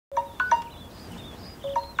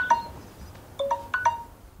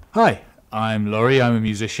Hi, I'm Laurie, I'm a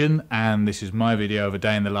musician, and this is my video of a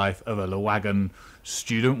day in the life of a Wagon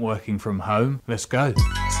student working from home. Let's go.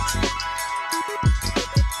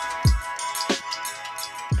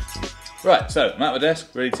 Right, so I'm at my desk,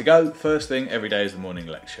 ready to go. First thing every day is the morning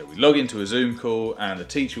lecture. We log into a Zoom call and the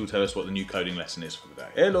teacher will tell us what the new coding lesson is for the day.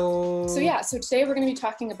 Hello! So today we're going to be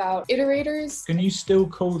talking about iterators. Can you still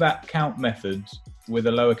call that count method with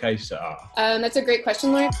a lowercase r? That's a great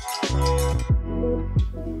question, Laurie.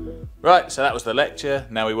 Right, so that was the lecture.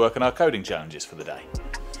 Now we work on our coding challenges for the day.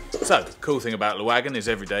 So, the cool thing about Wagon is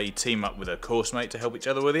every day you team up with a course mate to help each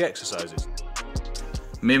other with the exercises.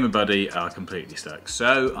 Me and my buddy are completely stuck,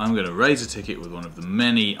 so I'm going to raise a ticket with one of the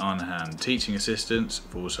many on-hand teaching assistants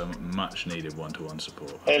for some much needed one-to-one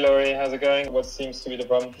support. Hey Laurie, how's it going? What seems to be the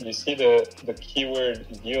problem? You see the keyword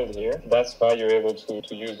yield here? That's why you're able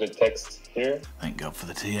to use the text here. Thank God for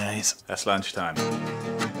the TAs. That's lunchtime.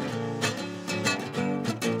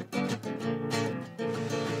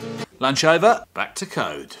 Lunch over, back to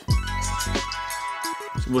code.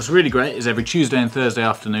 So what's really great is every Tuesday and Thursday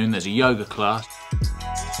afternoon there's a yoga class.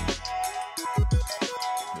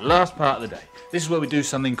 The last part of the day. This is where we do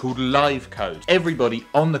something called live code. Everybody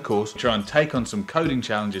on the course try and take on some coding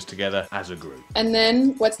challenges together as a group. And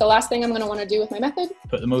then what's the last thing I'm going to want to do with my method?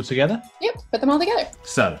 Put them all together? Yep, put them all together.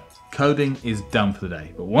 So, coding is done for the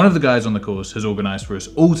day, but one of the guys on the course has organised for us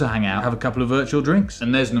all to hang out, have a couple of virtual drinks,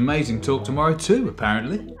 and there's an amazing talk tomorrow too,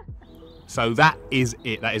 apparently. So that is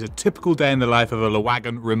it. That is a typical day in the life of a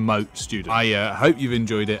Wagon remote student. I hope you've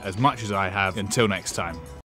enjoyed it as much as I have. Until next time.